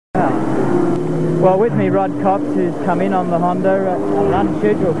Well, with me, Rod Cox, who's come in on the Honda, an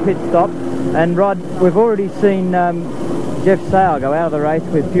unscheduled pit stop. And Rod, we've already seen Jeff Sale go out of the race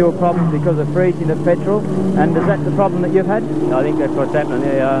with fuel problems because of freezing of petrol. And is that the problem that you've had? I think that's what's happening.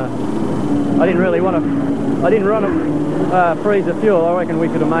 Yeah, I didn't really want to. I didn't run it, freeze the fuel. I reckon we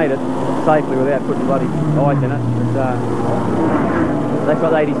could have made it safely without putting bloody ice in it. But, that's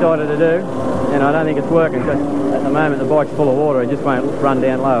what they decided to do, and I don't think it's working because at the moment the bike's full of water. It just won't run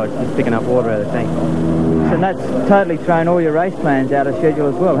down low. It's just picking up water out of the tank. And that's totally thrown all your race plans out of schedule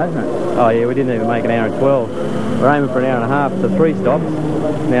as well, hasn't it? Oh yeah, we didn't even make an hour and 12. We're aiming for an hour and a half to 3 stops.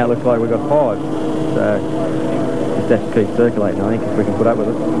 Now it looks like we've got 5. So just have to keep circulating, I think, if we can put up with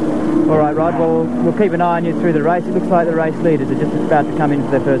it. All right, Rod, well, we'll keep an eye on you through the race. It looks like the race leaders are just about to come in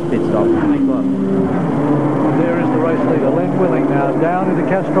for their first pit stop. Thanks a lot. There is the race leader, Len Willing, now down into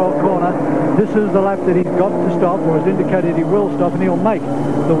Castrol corner. This is the lap that he's got to stop, or has indicated he will stop, and he'll make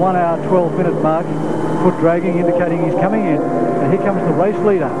the 1 hour 12 minute mark. Foot dragging, indicating he's coming in. And here comes the race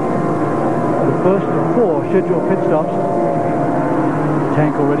leader. The first of 4 scheduled pit stops.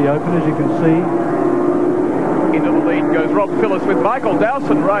 Tank already open, as you can see. Into the lead goes Rob Phillis with Michael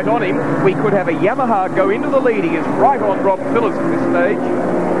Dowson right on him. We could have a Yamaha go into the lead. He is right on Rob Phillis at this stage.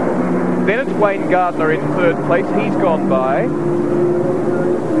 Then it's Wayne Gardner in 3rd place. He's gone by.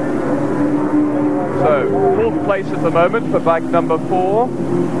 So 4th place at the moment for bike number 4.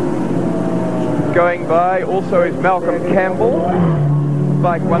 Going by also is Malcolm Campbell.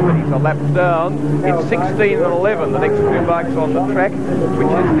 Bike 1, but he's a lap down. It's 16 and 11, the next 2 bikes on the track, which is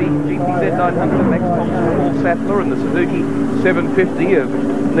the GPZ 900 of Max Thompson, Paul Sattler, and the Suzuki 750 of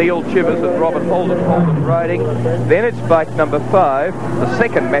Neil Chivers and Robert Holden riding. Then it's bike number 5, the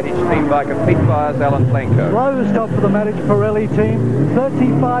second Matic team bike of Pete Byers, Alan Blanco. Slow stop for the Matic Pirelli team.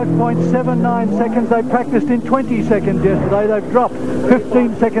 35.79 seconds. They practiced in 20 seconds yesterday. They've dropped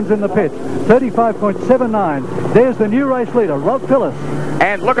 15 seconds in the pits. 35.79. There's the new race leader, Rob Phillis.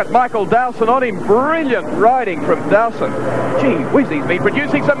 And look at Michael Dowson on him. Brilliant riding from Dowson. Gee whiz, he's been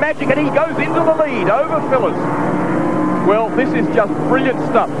producing some magic, and he goes into the lead over Phillis. Well, this is just brilliant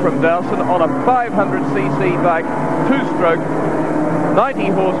stuff from Dowson on a 500cc bike, 2-stroke, 90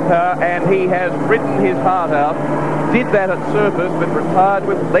 horsepower, and he has ridden his heart out. Did that at surface, but retired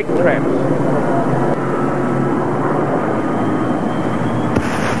with leg cramps.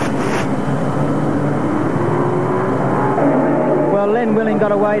 Len Willing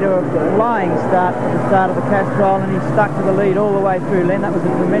got away to a flying start at the start of the Castrol, and he stuck to the lead all the way through. Len, that was a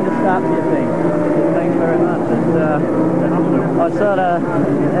tremendous start for your team. Thanks very much.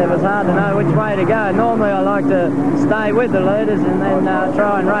 It was hard to know which way to go. Normally I like to stay with the leaders and then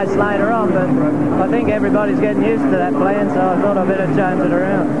try and race later on, but I think everybody's getting used to that plan, so I thought I'd better change it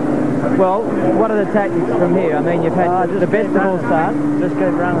around. Well, what are the tactics from here? I mean, you've had the best of all starts. Just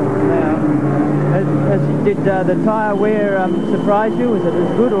keep running now. Did the tyre wear surprise you? Was it as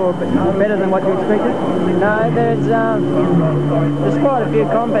good or better than what you expected? No, there's quite a few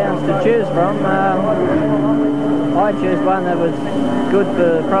compounds to choose from. I chose one that was good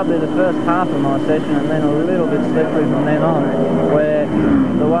for probably the first half of my session, and then a little bit slippery from then on, where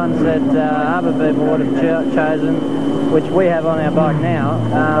the ones that other people would have chosen, which we have on our bike now,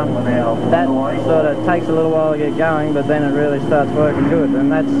 that sort of takes a little while to get going, but then it really starts working good. And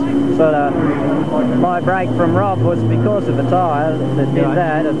that's sort of my break from Rob was because of the tyre that did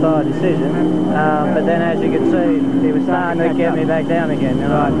that, a tyre decision. But then, as you can see, he was starting to get me back down again.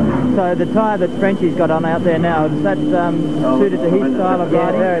 Right. So the tyre that Frenchie's got on out there now, is that suited to his style of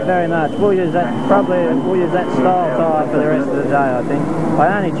riding? Yeah, very, very much. We'll use that style tyre for the rest of the day, I think. I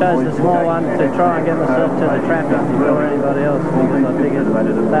only chose the small one to try and get myself to the traffic before anybody else, because I figured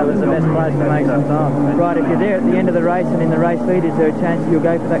that was the best place to make some time. Right, if you're there at the end of the race and in the race lead, is there a chance you'll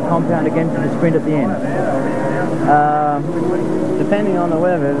go for that compound again for the sprint at the end? Depending on the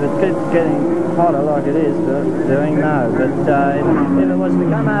weather, if it keeps getting hotter like it is doing, no. But if it was to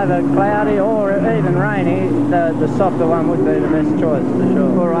come over cloudy or even rainy, the softer one would be the best choice, for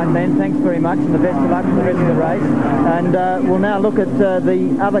sure. All right, then, thanks very much, and the best of luck for the rest of the race. And we'll now look at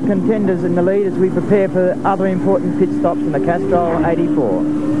the other contenders in the lead as we prepare for other important pit stops in the Castrol 84.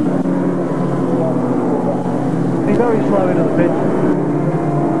 He's very slow into the pit.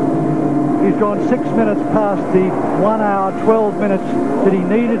 He's gone 6 minutes past the 1 hour 12 minutes that he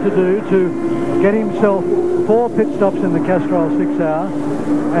needed to do to get himself 4 pit stops in the Castrol 6 hour,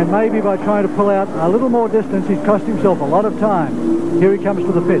 and maybe by trying to pull out a little more distance he's cost himself a lot of time. Here he comes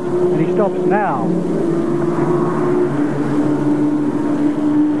to the pit, and he stops now.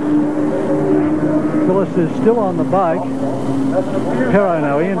 Phillis is still on the bike. Perro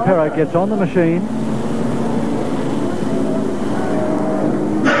now, Ian Perro gets on the machine.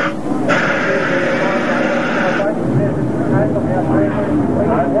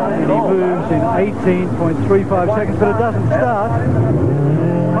 0.35 seconds, but it doesn't start.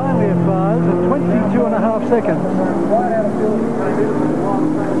 Finally it fires at 22.5 seconds.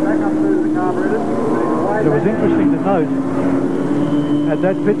 It was interesting to note at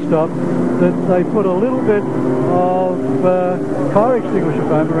that pit stop that they put a little bit of fire extinguisher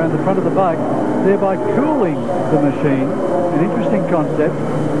foam around the front of the bike, thereby cooling the machine. An interesting concept.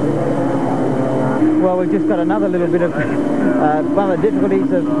 Well, we've just got another little bit of one of the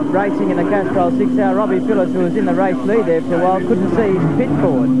difficulties of racing in the Castrol 6-hour. Robbie Phillis, who was in the race lead there for a while, couldn't see his pit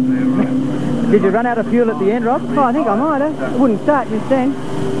board. Did you run out of fuel at the end, Rob? Oh, I think I might have. It wouldn't start just then.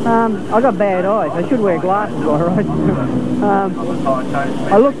 I got bad eyes. I should wear glasses, all right.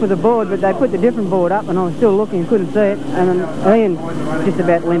 I looked for the board, but they put the different board up, and I was still looking, couldn't see it. And Ian just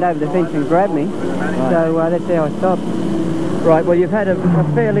about leaned over the fence and grabbed me. So that's how I stopped. Right, well, you've had a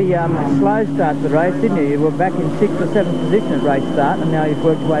fairly slow start to the race, didn't you? You were back in 6th or 7th position at race start, and now you've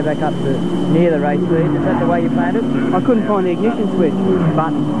worked your way back up to near the race lead. Is that the way you planned it? I couldn't find the ignition switch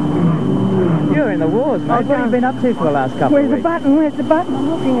button. You're in the wars, mate. What have you been up to for the last couple of weeks? Where's the button? I'm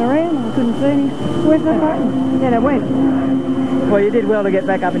looking around, I couldn't see any. Where's the button? Then it went. Well, you did well to get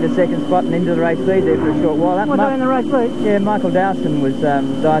back up into second spot and into the race lead there for a short while. Was I in the race lead? Yeah, Michael Dowson was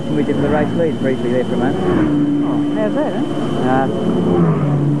dicing with you for the race lead briefly there for a moment. Oh, how's that, huh?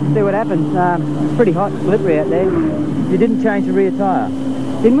 See what happens. It's pretty hot and slippery out there. You didn't change the rear tyre?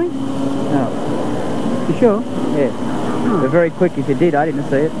 Didn't we? No. You sure? Yes. They're very quick if you did. I didn't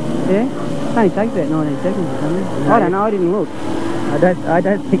see it. Yeah? It only takes about 19 seconds or something. No, I don't know. I didn't look. I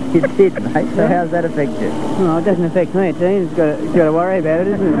don't think you did, mate. So how does that affect you? No, it doesn't affect me. It's got to worry about it,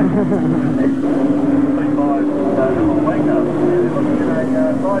 isn't it?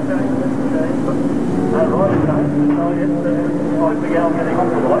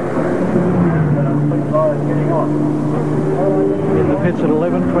 In the pits at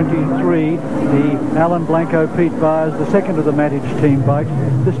 11:23, the Alan Blanco Pete Byers, the second of the Matic team bikes,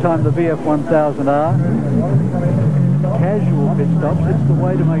 this time the VF 1000R. Casual pit stops, it's the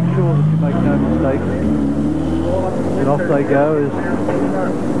way to make sure that you make no mistakes. And off they go as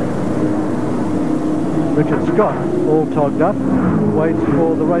Richard Scott, all togged up, waits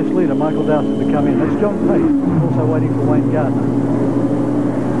for the race leader, Michael Dowson, to come in. That's John Pate, also waiting for Wayne Gardner.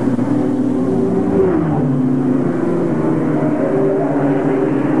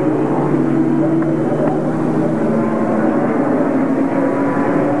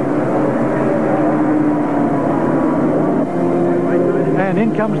 And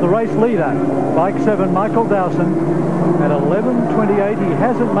in comes the race leader, bike 7, Michael Dowson. At 11:28, he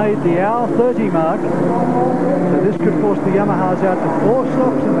hasn't made the hour 30 mark, so this could force the Yamahas out to 4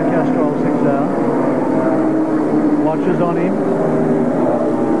 stops in the Castrol 6-hour. Watches on him.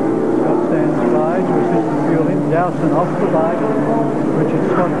 Scott stands by to assist the fuel in. Dowson off the bike. Richard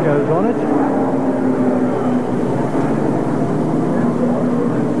Scott goes on it.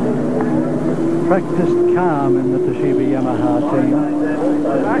 Practiced calm in the Toshiba Yamaha team.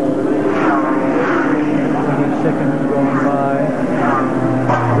 20 seconds gone by.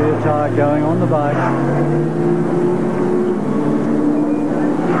 Rear tyre going on the bike.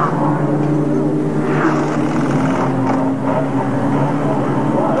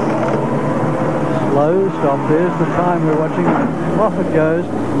 Slow stop. There's the time we're watching. Off it goes.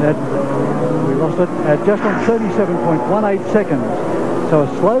 That we lost it at just on 37.18 seconds. So a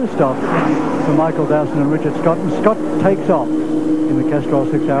slow stop for Michael Dowson and Richard Scott, and Scott takes off in the Castrol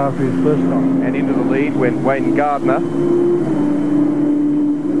 6-hour after his first stop. And into the lead went Wayne Gardner,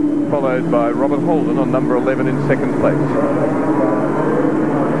 followed by Robert Holden on number 11 in second place.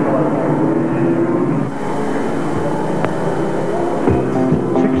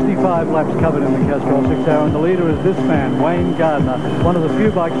 65 laps covered in the Castrol 6-hour, and the leader is this man, Wayne Gardner, one of the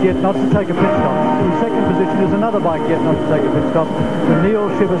few bikes yet not to take a pit stop. In second position is another bike yet not to take a pit stop, the Neil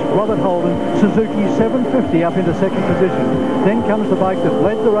Shivers Robert Holden Suzuki 750 up into second position. Then comes the bike that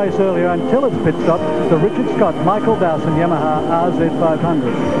led the race earlier until its pit stop, the Richard Scott Michael Dowson Yamaha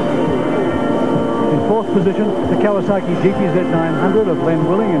RZ500. In fourth position, the Kawasaki GTZ 900 of Len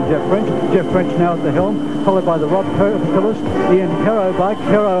Willing and Jeff French. Jeff French now at the helm, followed by the Rob Phillis, Ian Perro bike,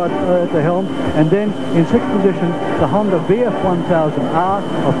 Perro at the helm, and then in sixth position, the Honda VF 1000R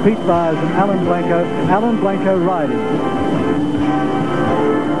of Pete Byers and Alan Blanco riding.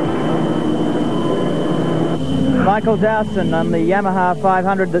 Michael Dowson on the Yamaha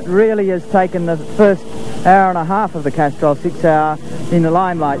 500 that really has taken the first hour and a half of the Castrol 6-hour in the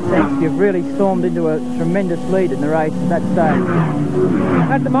limelight. Thanks, you've really stormed into a tremendous lead in the race at that stage.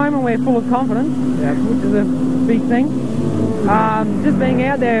 At the moment we're full of confidence, which is a big thing. Just being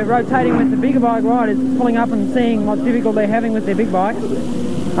out there rotating with the bigger bike riders, pulling up and seeing what difficulty they're having with their big bikes,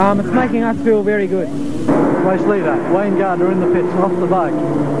 it's making us feel very good. Race leader, Wayne Gardner in the pits, off the bike.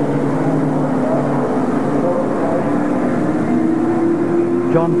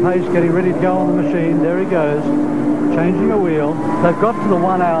 John Pace getting ready to go on the machine. There he goes, changing a wheel. They've got to the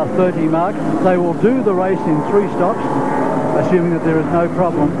 1 hour 30 mark. They will do the race in 3 stops, assuming that there is no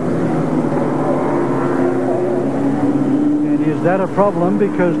problem. And is that a problem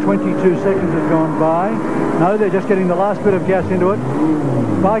because 22 seconds have gone by? No, they're just getting the last bit of gas into it.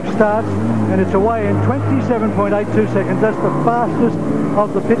 Bike starts and it's away in 27.82 seconds. That's the fastest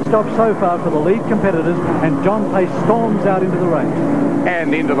of the pit stops so far for the lead competitors, and John Pace storms out into the race.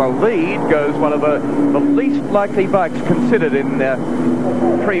 And into the lead goes one of the least likely bikes considered in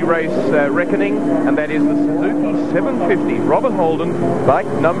pre-race reckoning, and that is the Suzuki 750. Robert Holden, bike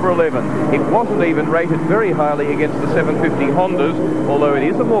number 11. It wasn't even rated very highly against the 750 Hondas, although it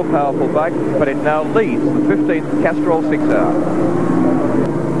is a more powerful bike, but it now leads the 15th Castrol 6 hour.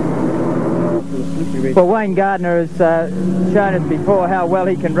 Well, Wayne Gardner has shown us before how well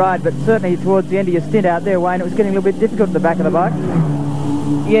he can ride, but certainly towards the end of your stint out there, Wayne, it was getting a little bit difficult at the back of the bike.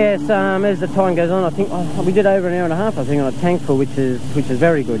 Yes, as the time goes on, I think we did over an hour and a half, I think, on a tank full, which is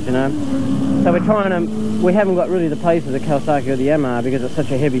very good, you know. So we're trying to, we haven't got really the pace of the Kawasaki or the Yamaha because it's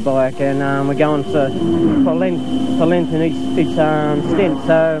such a heavy bike, and we're going for length in each stint.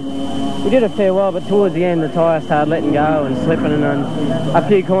 So we did a fair while, but towards the end the tyre started letting go and slipping, and on a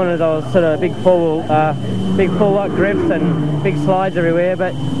few corners I was sort of big full lock drifts and big slides everywhere,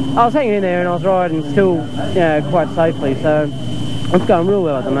 but I was hanging in there and I was riding still, you know, quite safely. So it's going real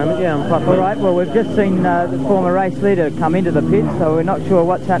well at the moment. Yeah, I'm quite pleased. All right, well, we've just seen the former race leader come into the pit, so we're not sure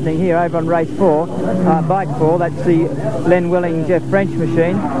what's happening here over on race 4, bike 4. That's the Len Willing Jeff French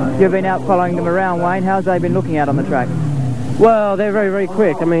machine. You've been out following them around, Wayne. How's they been looking out on the track? Well, they're very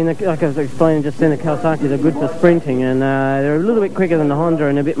quick. I mean, like I was explaining just then, the Kawasaki's are good for sprinting, and they're a little bit quicker than the Honda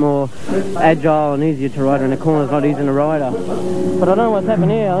and a bit more agile and easier to ride, and the corner's not easy to ride. But I don't know what's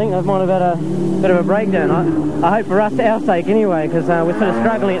happened here. I think they might have had a bit of a breakdown. I hope for us, our sake anyway, because we're sort of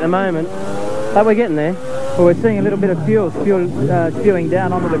struggling at the moment, but we're getting there. Well, we're seeing a little bit of fuel spewing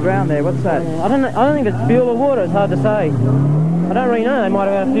down onto the ground there. What's that? I don't think it's fuel or water. It's hard to say. I don't really know. They might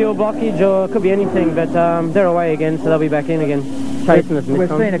have had a fuel blockage, or it could be anything, but they're away again, so they'll be back in again, chasing us. We've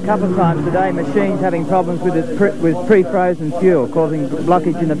seen a couple of times today machines having problems with pre-frozen fuel, causing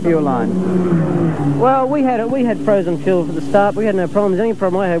blockage in the fuel line. Well, we had frozen fuel at the start. We had no problems. The only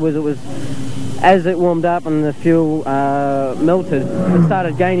problem I had was as it warmed up and the fuel melted, it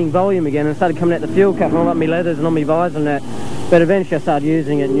started gaining volume again and started coming out the fuel cap and all up my leathers and on my visor and that. But eventually I started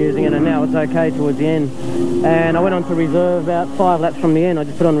using it, and now it's okay towards the end. And I went on to reserve about 5 laps from the end. I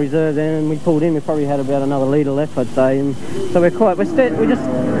just put on reserve then, and we pulled in. We probably had about another litre left, I'd say. And so we're just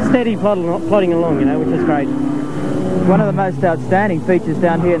steady plodding along, you know, which is great. One of the most outstanding features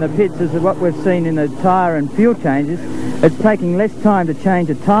down here in the pits is what we've seen in the tyre and fuel changes. It's taking less time to change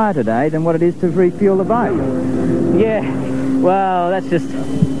a tyre today than what it is to refuel the bike. Yeah, well, that's just...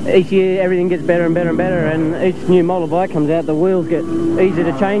 Each year everything gets better and better and better, and each new model bike comes out, the wheels get easier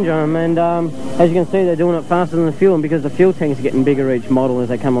to change on them, and as you can see, they're doing it faster than the fuel, and because the fuel tanks are getting bigger each model as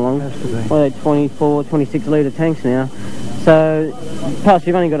they come along. Well, they're 24, 26 litre tanks now. So, plus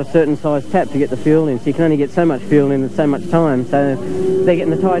you've only got a certain size tap to get the fuel in, so you can only get so much fuel in at so much time. So they're getting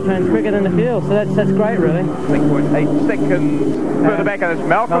the tyre change quicker than the fuel, so that's great, really. 6.8 seconds further back, and it's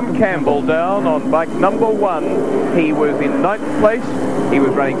Malcolm Campbell down on bike number 1. He was in 9th place. He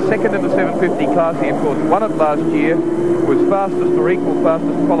was running 2nd in the 750 class. He, of course, won it last year, was fastest or equal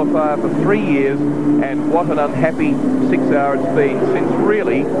fastest qualifier for 3 years, and what an unhappy 6 hour it's been since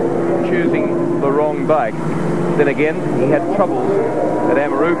really choosing the wrong bike. Then again, he had troubles at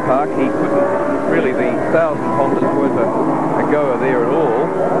Amaru Park. He couldn't really, the 1,000 Hondas weren't a goer there at all,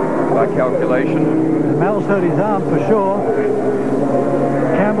 by calculation. Mal's hurt his arm for sure.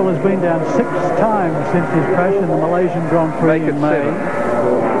 Campbell has been down 6 times since his crash in the Malaysian Grand Prix in May.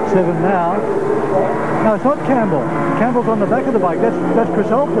 7 now. No, it's not Campbell. Campbell's on the back of the bike. That's Chris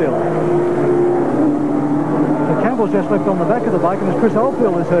Oldfield. So Campbell's just left on the back of the bike, and as Chris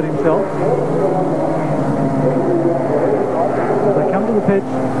Oldfield has hurt himself. They come to the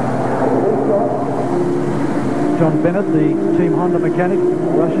pits. John Bennett, the Team Honda mechanic,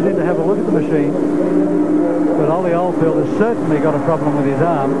 rushes in to have a look at the machine. But Ollie Oldfield has certainly got a problem with his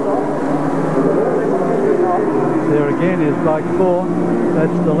arm. There again is bike 4.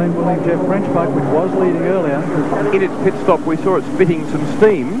 That's the Len Willing Jeff French bike, which was leading earlier. In its pit stop, we saw it spitting some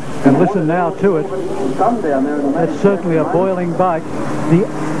steam. And listen now to it. That's certainly a boiling bike. The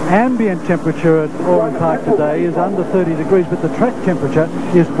ambient temperature at Oran Park today is under 30 degrees, but the track temperature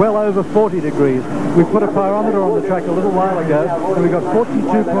is well over 40 degrees. We put a pyrometer on the track a little while ago, and we got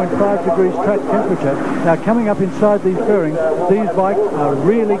 42.5 degrees track temperature. Now, coming up inside these fairings, these bikes are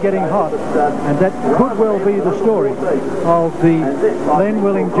really getting hot, and that could well be the story of the Len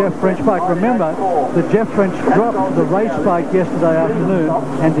Willing Jeff French bike. Remember that Jeff French dropped the race bike yesterday afternoon,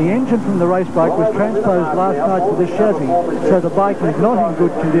 and the engine from the race bike was transposed last night to this chassis, so the bike is not in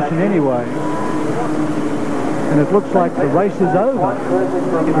good condition anyway. And it looks like the race is over in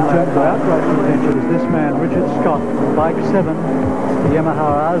terms of outright contention as this man, Richard Scott, bike 7, the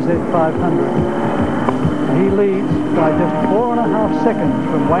Yamaha RZ500. He leads by just 4.5 seconds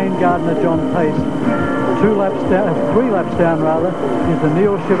from Wayne Gardner, John Pace. 3 laps down rather, is the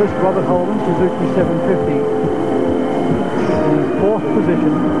Neil Shivers, Robert Holden, Suzuki 750. In 4th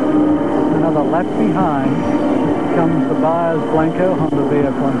position, another lap behind, comes the Byers Blanco Honda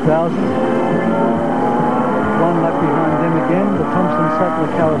VF1000. 1 lap behind them again, the Thompson Sattler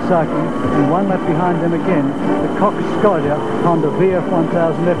Kawasaki, and 1 lap behind them again, the Cox Scolia Honda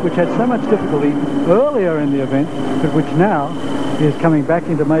VF1000F, which had so much difficulty earlier in the event, but which now is coming back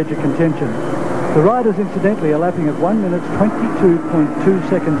into major contention. The riders, incidentally, are lapping at 1 minute 22.2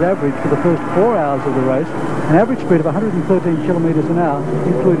 seconds average for the first 4 hours of the race, an average speed of 113 kilometres an hour,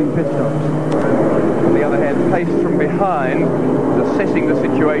 including pit stops. On the other hand, Pace from behind is assessing the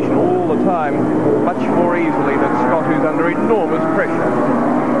situation all the time much more easily than Scott, who's under enormous pressure.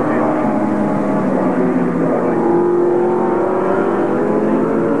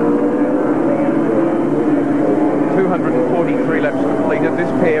 243 laps completed, this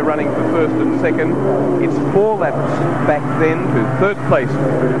pair running for 1st and 2nd. It's 4 laps back then to 3rd place,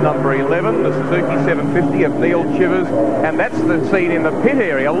 number 11, the Suzuki 750 of Neil Chivers, and that's the scene in the pit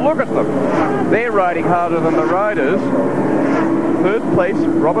area. Look at them. They're riding harder than the riders. 3rd place,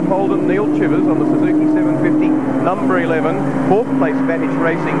 Robert Holden, Neil Chivers on the Suzuki 750, number 11. 4th place, Vantage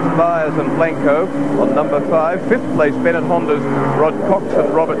Racing's Byers and Blanco on number 5. 5th place, Bennett Honda's Rod Cox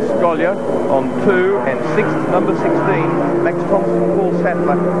and Robert Scolia on 2. And 6th, number 16, Max Thompson, Paul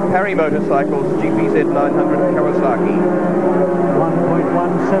Sattler, Harry Motorcycles, GPZ 900 Kawasaki.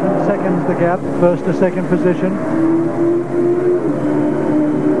 1.17 seconds the gap, 1st to 2nd position.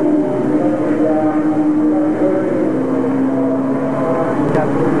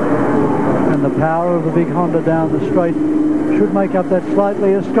 And the power of the big Honda down the straight should make up that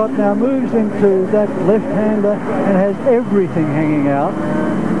slightly as Scott now moves into that left-hander and has everything hanging out.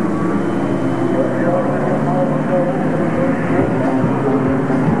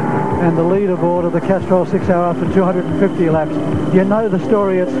 And the leaderboard of the Castrol 6 hour after 250 laps. You know the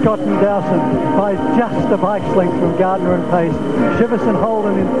story at Scott and Dowson by just a bike's length from Gardner and Pace. Shivers and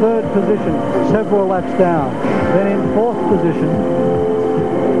Holden in 3rd position, several laps down. Then in 4th position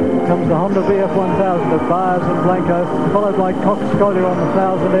comes the Honda VF1000 of Byers and Blanco, followed by Cox Scolia on the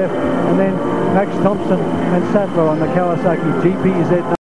 1000F, and then Max Thompson and Sattler on the Kawasaki GPZ